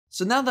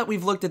So now that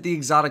we've looked at the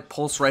exotic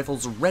pulse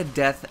rifles Red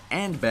Death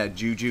and Bad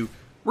Juju,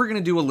 we're going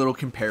to do a little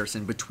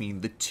comparison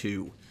between the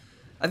two.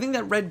 I think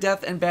that Red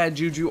Death and Bad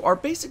Juju are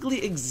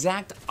basically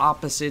exact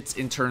opposites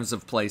in terms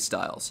of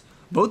playstyles.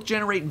 Both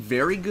generate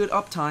very good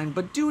uptime,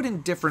 but do it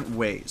in different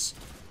ways.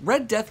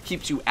 Red Death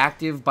keeps you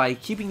active by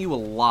keeping you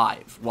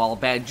alive, while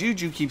Bad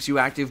Juju keeps you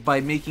active by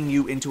making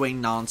you into a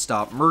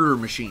non-stop murder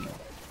machine.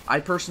 I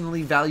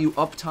personally value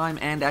uptime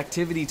and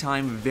activity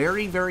time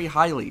very, very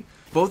highly.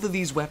 Both of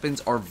these weapons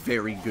are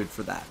very good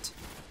for that.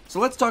 So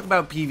let's talk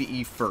about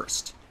PvE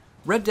first.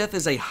 Red Death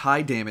is a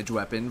high damage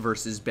weapon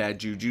versus Bad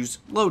Juju's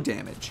low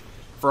damage.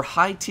 For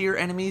high tier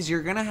enemies,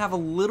 you're going to have a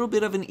little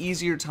bit of an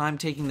easier time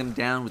taking them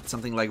down with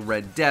something like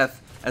Red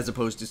Death as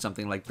opposed to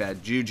something like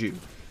Bad Juju.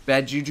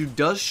 Bad Juju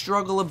does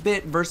struggle a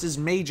bit versus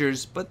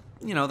majors, but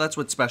you know, that's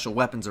what special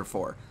weapons are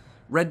for.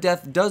 Red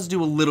Death does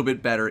do a little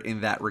bit better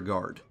in that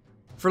regard.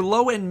 For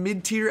low and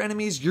mid tier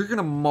enemies, you're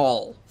gonna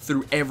maul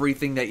through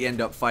everything that you end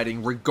up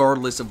fighting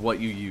regardless of what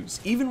you use.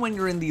 Even when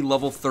you're in the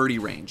level 30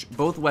 range,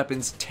 both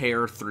weapons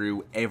tear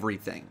through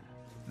everything.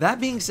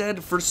 That being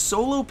said, for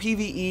solo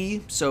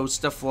PvE, so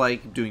stuff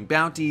like doing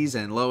bounties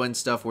and low end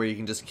stuff where you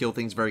can just kill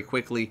things very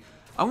quickly,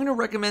 I'm gonna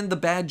recommend the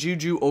Bad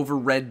Juju over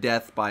Red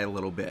Death by a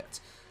little bit.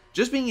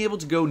 Just being able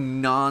to go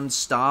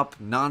non-stop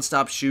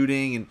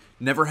shooting and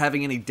never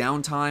having any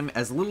downtime,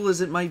 as little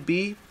as it might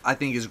be, I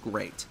think is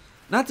great.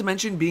 Not to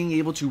mention being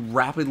able to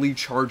rapidly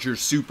charge your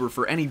super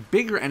for any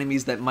bigger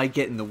enemies that might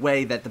get in the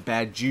way that the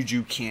Bad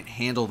Juju can't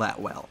handle that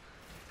well.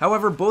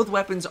 However, both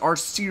weapons are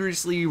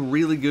seriously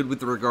really good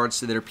with regards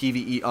to their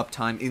PvE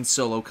uptime in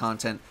solo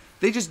content,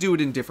 they just do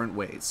it in different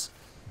ways.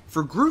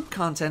 For group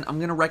content, I'm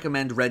going to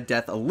recommend Red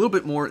Death a little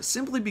bit more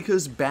simply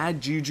because Bad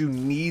Juju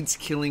needs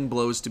killing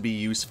blows to be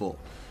useful.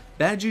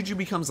 Bad Juju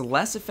becomes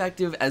less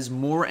effective as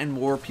more and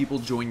more people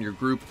join your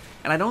group,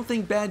 and I don't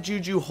think Bad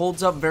Juju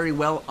holds up very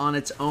well on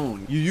its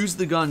own. You use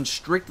the gun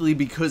strictly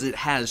because it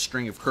has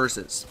String of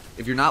Curses.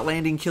 If you're not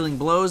landing killing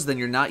blows, then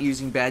you're not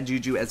using Bad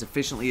Juju as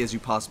efficiently as you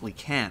possibly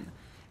can.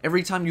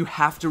 Every time you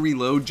have to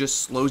reload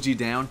just slows you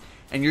down,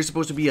 and you're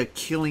supposed to be a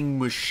killing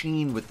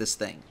machine with this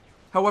thing.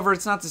 However,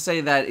 it's not to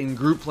say that in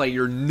group play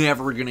you're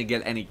never going to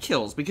get any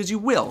kills, because you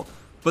will.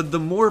 But the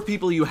more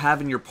people you have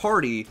in your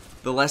party,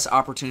 the less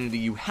opportunity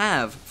you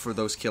have for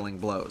those killing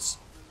blows.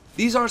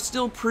 These are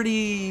still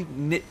pretty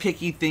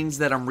nitpicky things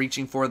that I'm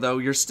reaching for though.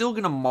 You're still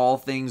going to maul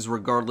things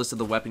regardless of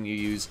the weapon you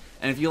use.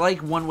 And if you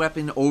like one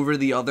weapon over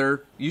the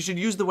other, you should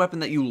use the weapon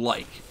that you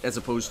like, as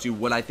opposed to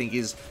what I think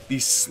is the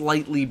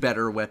slightly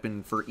better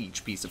weapon for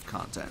each piece of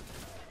content.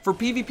 For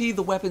PvP,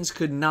 the weapons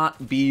could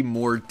not be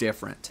more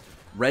different.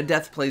 Red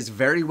Death plays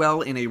very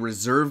well in a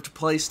reserved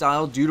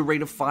playstyle due to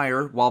rate of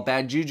fire, while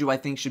Bad Juju I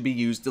think should be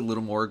used a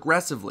little more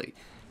aggressively.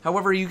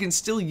 However, you can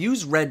still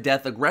use Red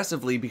Death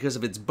aggressively because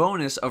of its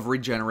bonus of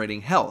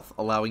regenerating health,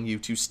 allowing you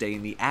to stay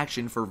in the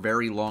action for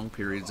very long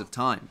periods of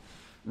time.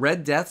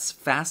 Red Death's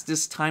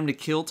fastest time to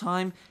kill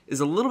time is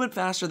a little bit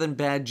faster than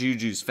Bad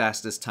Juju's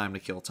fastest time to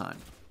kill time.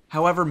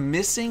 However,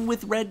 missing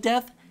with Red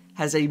Death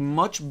has a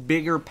much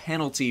bigger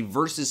penalty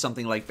versus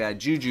something like Bad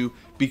Juju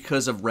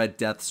because of Red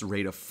Death's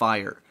rate of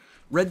fire.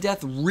 Red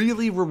Death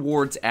really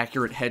rewards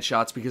accurate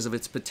headshots because of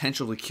its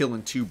potential to kill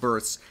in 2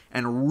 bursts,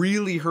 and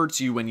really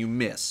hurts you when you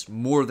miss,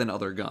 more than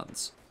other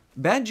guns.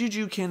 Bad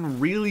Juju can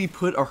really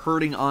put a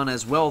hurting on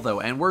as well though,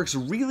 and works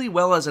really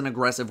well as an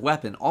aggressive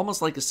weapon,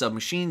 almost like a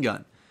submachine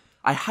gun.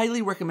 I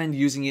highly recommend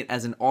using it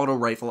as an auto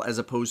rifle as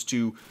opposed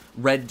to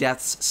Red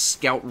Death's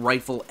scout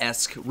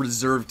rifle-esque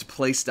reserved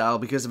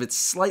playstyle because of its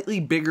slightly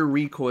bigger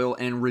recoil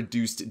and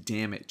reduced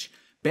damage.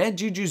 Bad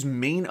Juju's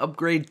main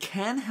upgrade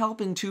can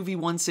help in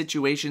 2v1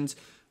 situations,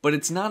 but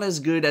it's not as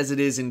good as it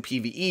is in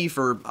PvE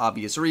for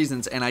obvious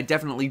reasons, and I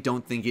definitely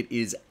don't think it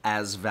is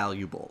as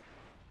valuable.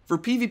 For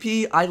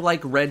PvP, I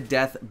like Red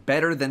Death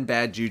better than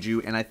Bad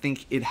Juju, and I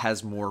think it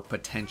has more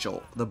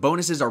potential. The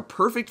bonuses are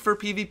perfect for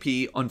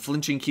PvP,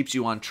 unflinching keeps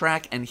you on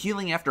track, and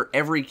healing after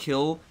every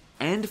kill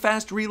and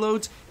fast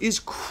reloads is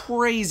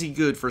crazy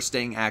good for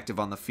staying active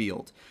on the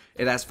field.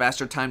 It has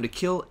faster time to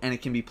kill, and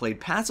it can be played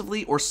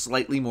passively or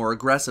slightly more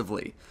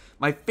aggressively.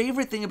 My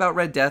favorite thing about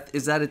Red Death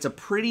is that it's a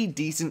pretty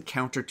decent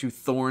counter to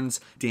Thorn's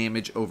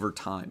damage over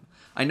time.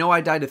 I know I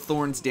die to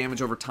Thorn's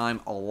damage over time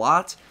a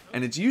lot,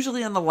 and it's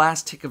usually on the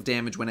last tick of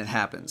damage when it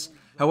happens.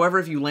 However,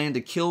 if you land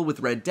a kill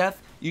with Red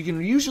Death, you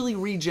can usually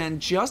regen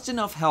just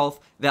enough health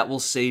that will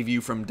save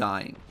you from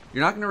dying.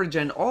 You're not going to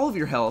regen all of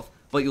your health,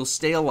 but you'll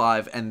stay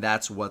alive, and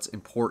that's what's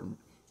important.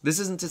 This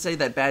isn't to say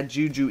that Bad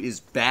Juju is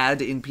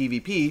bad in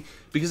PvP,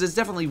 because it's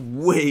definitely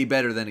way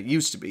better than it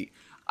used to be.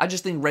 I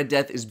just think Red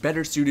Death is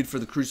better suited for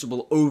the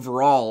Crucible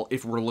overall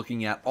if we're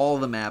looking at all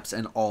the maps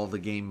and all the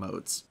game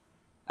modes.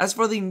 As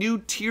for the new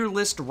tier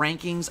list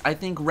rankings, I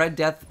think Red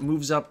Death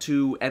moves up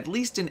to at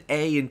least an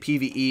A in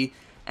PvE,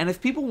 and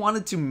if people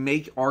wanted to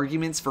make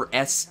arguments for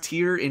S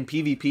tier in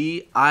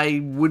PvP,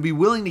 I would be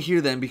willing to hear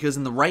them because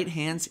in the right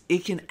hands,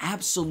 it can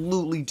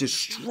absolutely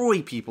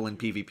destroy people in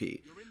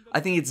PvP. I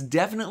think it's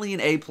definitely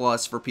an A+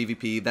 for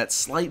PvP. That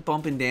slight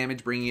bump in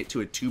damage bringing it to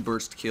a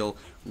 2-burst kill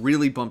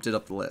really bumped it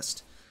up the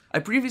list. I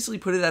previously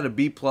put it at a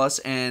B+,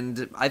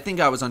 and I think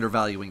I was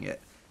undervaluing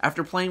it.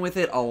 After playing with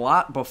it a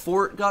lot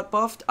before it got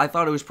buffed, I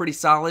thought it was pretty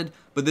solid,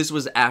 but this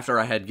was after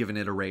I had given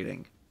it a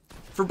rating.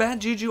 For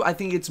Bad Juju, I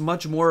think it's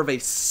much more of a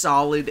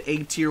solid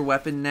A-tier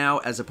weapon now,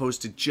 as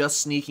opposed to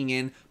just sneaking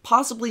in,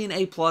 possibly an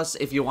A+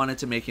 if you wanted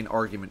to make an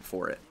argument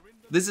for it.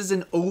 This is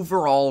an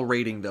overall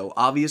rating though,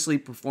 obviously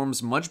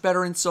performs much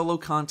better in solo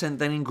content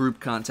than in group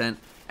content,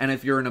 and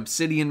if you're an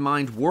Obsidian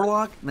Mind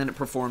Warlock, then it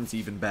performs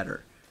even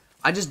better.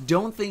 I just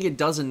don't think it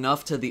does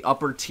enough to the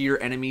upper tier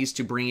enemies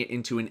to bring it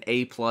into an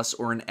A+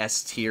 or an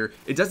S tier.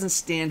 It doesn't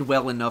stand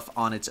well enough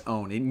on its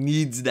own, it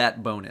needs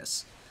that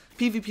bonus.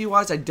 PvP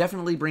wise, I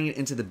definitely bring it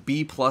into the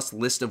B+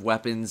 list of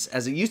weapons,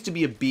 as it used to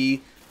be a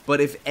B,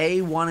 but if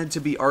A wanted to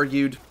be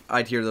argued,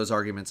 I'd hear those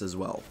arguments as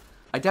well.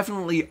 I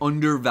definitely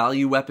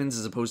undervalue weapons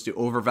as opposed to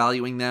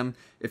overvaluing them.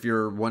 If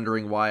you're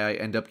wondering why I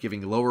end up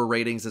giving lower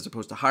ratings as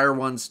opposed to higher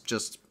ones,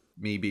 just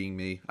me being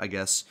me, I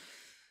guess.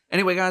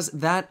 Anyway guys,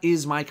 that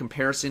is my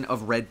comparison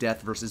of Red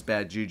Death versus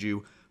Bad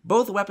Juju.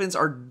 Both weapons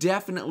are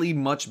definitely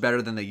much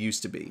better than they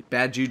used to be.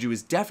 Bad Juju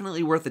is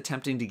definitely worth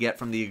attempting to get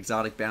from the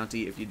exotic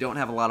bounty if you don't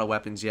have a lot of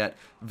weapons yet.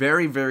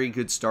 Very, very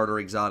good starter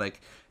exotic.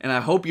 And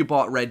I hope you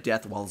bought Red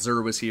Death while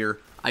Xur was here.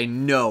 I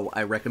know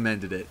I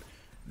recommended it.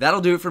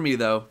 That'll do it for me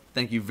though.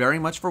 Thank you very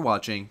much for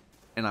watching,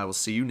 and I will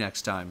see you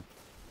next time.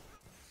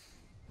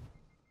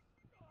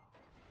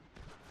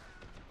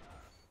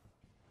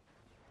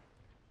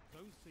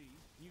 Those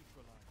seeds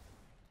neutralized.